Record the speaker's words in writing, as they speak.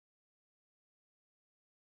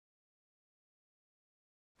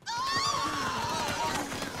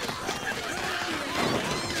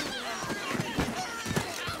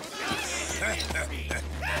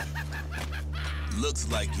Looks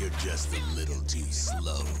like you're just a little too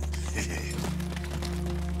slow.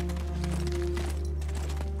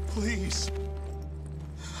 Please,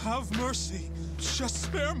 have mercy. Just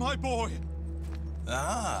spare my boy.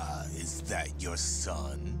 Ah, is that your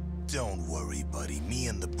son? Don't worry, buddy. Me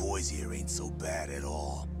and the boys here ain't so bad at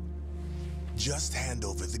all. Just hand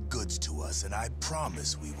over the goods to us, and I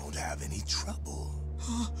promise we won't have any trouble.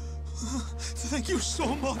 Thank you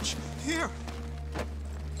so much. Here.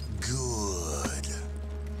 Good.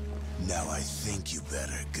 Now I think you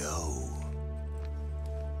better go.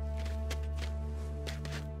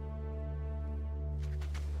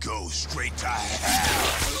 Go straight to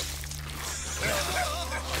hell!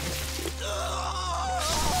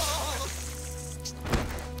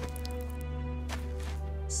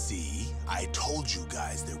 See? I told you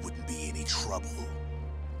guys there wouldn't be any trouble.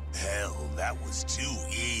 Hell, that was too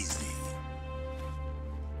easy.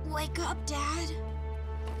 Wake up, Dad.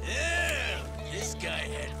 Yeah, this guy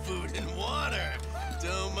had food and water.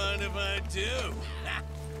 Don't mind if I do.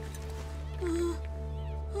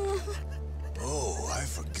 Oh, I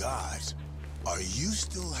forgot. Are you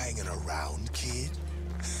still hanging around, kid?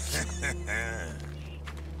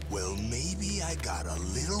 Well, maybe I got a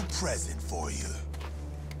little present for you.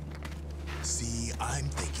 See, I'm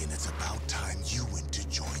thinking it's about time you went to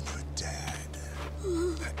join your dad.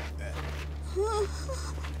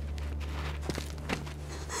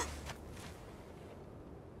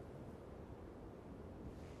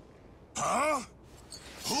 Huh?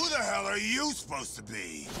 Who the hell are you supposed to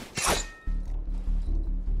be?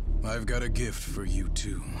 I've got a gift for you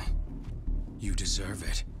too. You deserve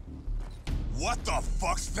it. What the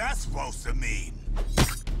fuck's that supposed to mean?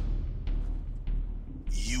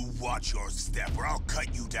 You watch your step or I'll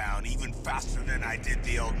cut you down even faster than I did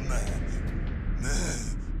the old man.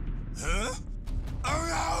 Huh?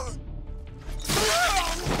 Oh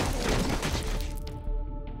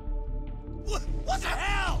What the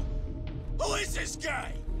hell? Who is this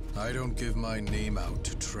guy? I don't give my name out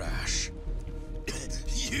to trash.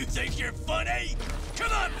 You think you're funny?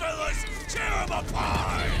 Come on, fellas! Tear him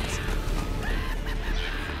apart!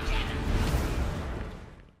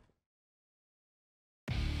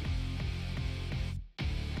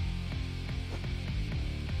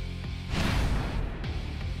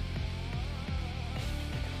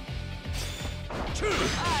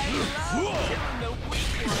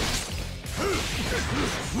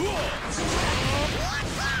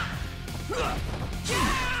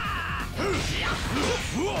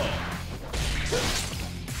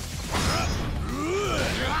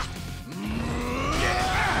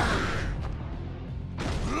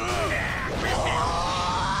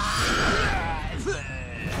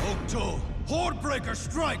 Octo, Hordebreaker,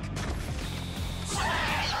 strike!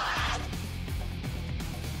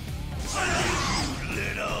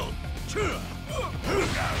 Little...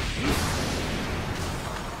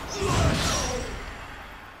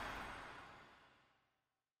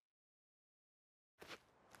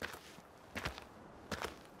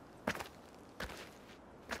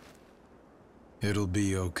 It'll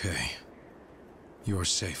be okay. You're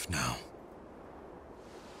safe now.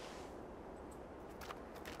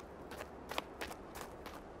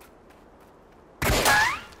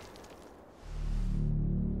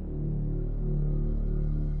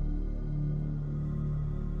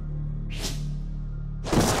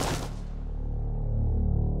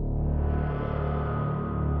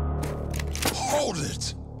 Hold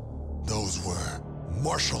it! Those were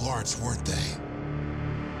martial arts, weren't they?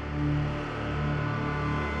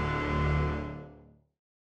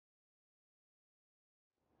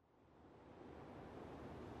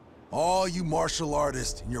 All you martial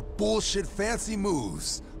artists and your bullshit fancy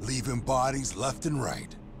moves, leaving bodies left and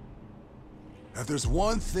right. If there's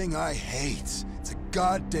one thing I hate, it's a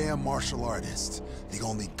goddamn martial artist. The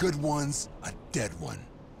only good one's a dead one.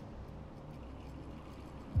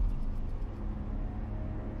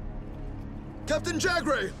 Captain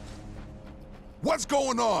Jagray! What's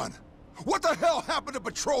going on? What the hell happened to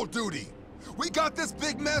patrol duty? We got this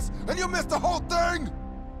big mess and you missed the whole thing?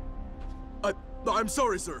 I'm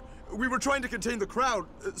sorry, sir. We were trying to contain the crowd,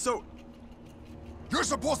 so... You're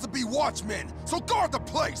supposed to be watchmen, so guard the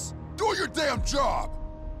place! Do your damn job!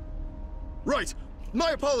 Right!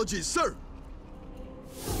 My apologies, sir!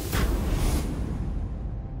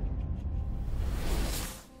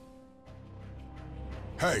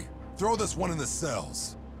 Hey, throw this one in the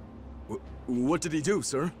cells. What did he do,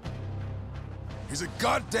 sir? He's a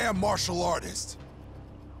goddamn martial artist.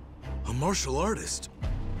 A martial artist?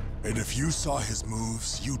 And if you saw his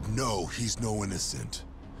moves, you'd know he's no innocent.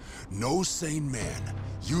 No sane man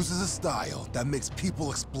uses a style that makes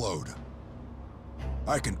people explode.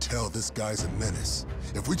 I can tell this guy's a menace.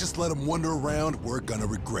 If we just let him wander around, we're gonna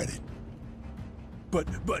regret it.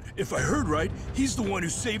 But if I heard right, he's the one who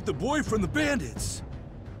saved the boy from the bandits.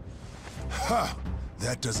 Ha!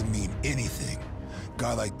 That doesn't mean anything.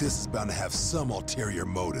 Guy like this is bound to have some ulterior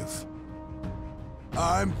motive.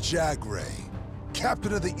 I'm Jagray,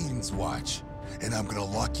 captain of the Eden's Watch, and I'm gonna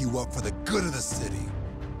lock you up for the good of the city.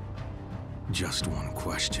 Just one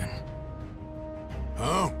question.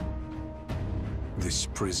 Huh? This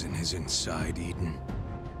prison is inside Eden.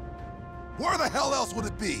 Where the hell else would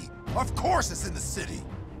it be? Of course it's in the city.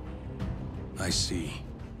 I see.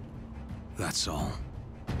 That's all.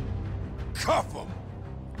 Cuff him!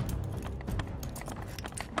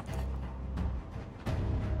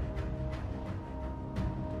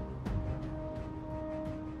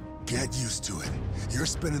 Get used to it. You're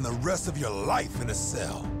spending the rest of your life in a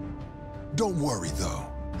cell. Don't worry, though.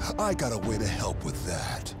 I got a way to help with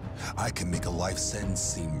that. I can make a life sentence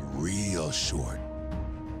seem real short.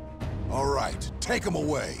 All right, take him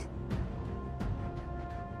away.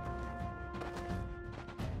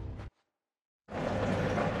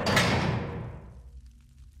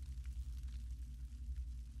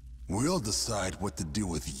 We'll decide what to do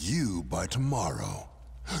with you by tomorrow.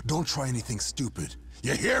 Don't try anything stupid.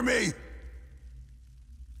 You hear me?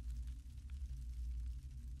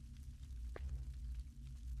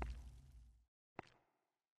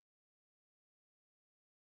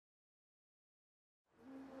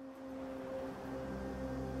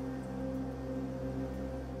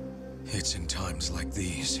 It's in times like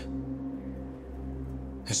these.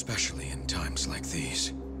 Especially in times like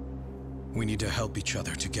these. We need to help each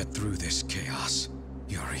other to get through this chaos,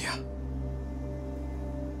 Yuria.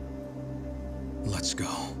 Let's go.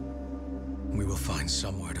 We will find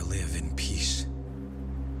somewhere to live in peace.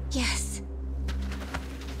 Yes.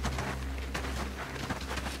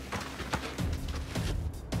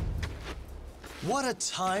 What a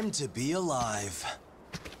time to be alive.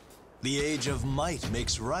 The age of might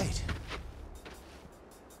makes right.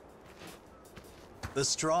 The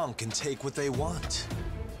strong can take what they want.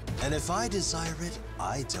 And if I desire it,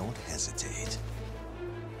 I don't hesitate.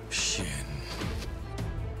 Shin.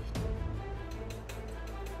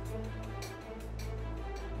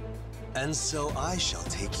 And so I shall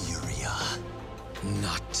take Yuria.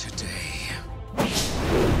 Not today.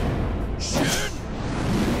 Shin!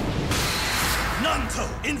 Nanto!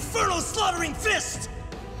 Infernal Slaughtering Fist!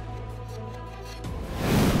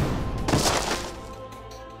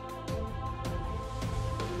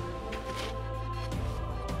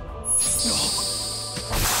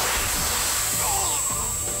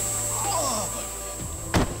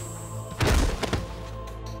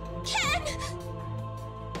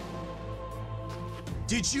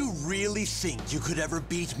 Did you really think you could ever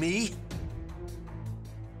beat me?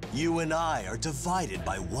 You and I are divided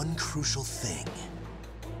by one crucial thing.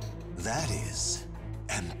 That is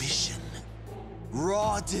ambition.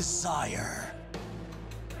 Raw desire.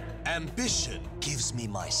 Ambition gives me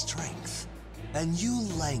my strength, and you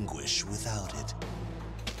languish without it.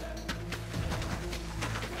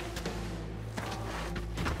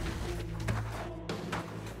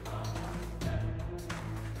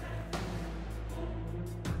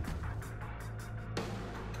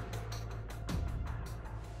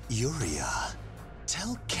 Yuria,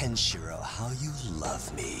 tell Kenshiro how you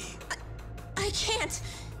love me. I can't.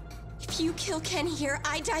 If you kill Ken here,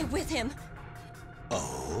 I die with him.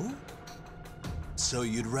 Oh? So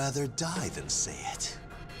you'd rather die than say it?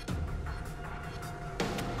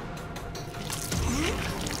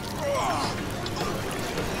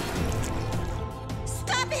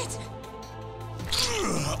 Stop it!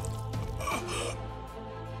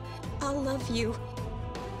 I'll love you.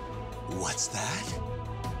 What's that?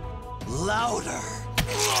 Louder!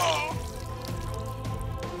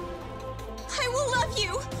 I will love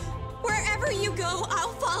you! Wherever you go,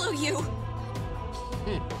 I'll follow you!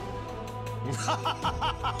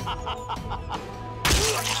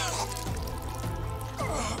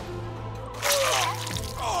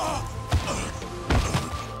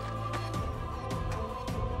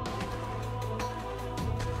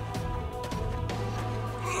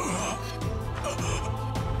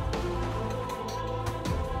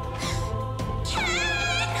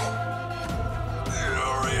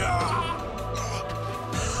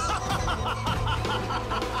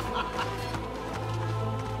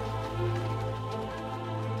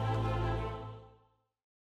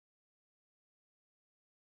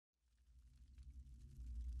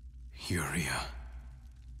 Yuria,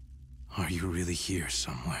 are you really here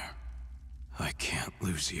somewhere? I can't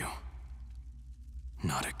lose you.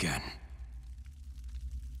 Not again.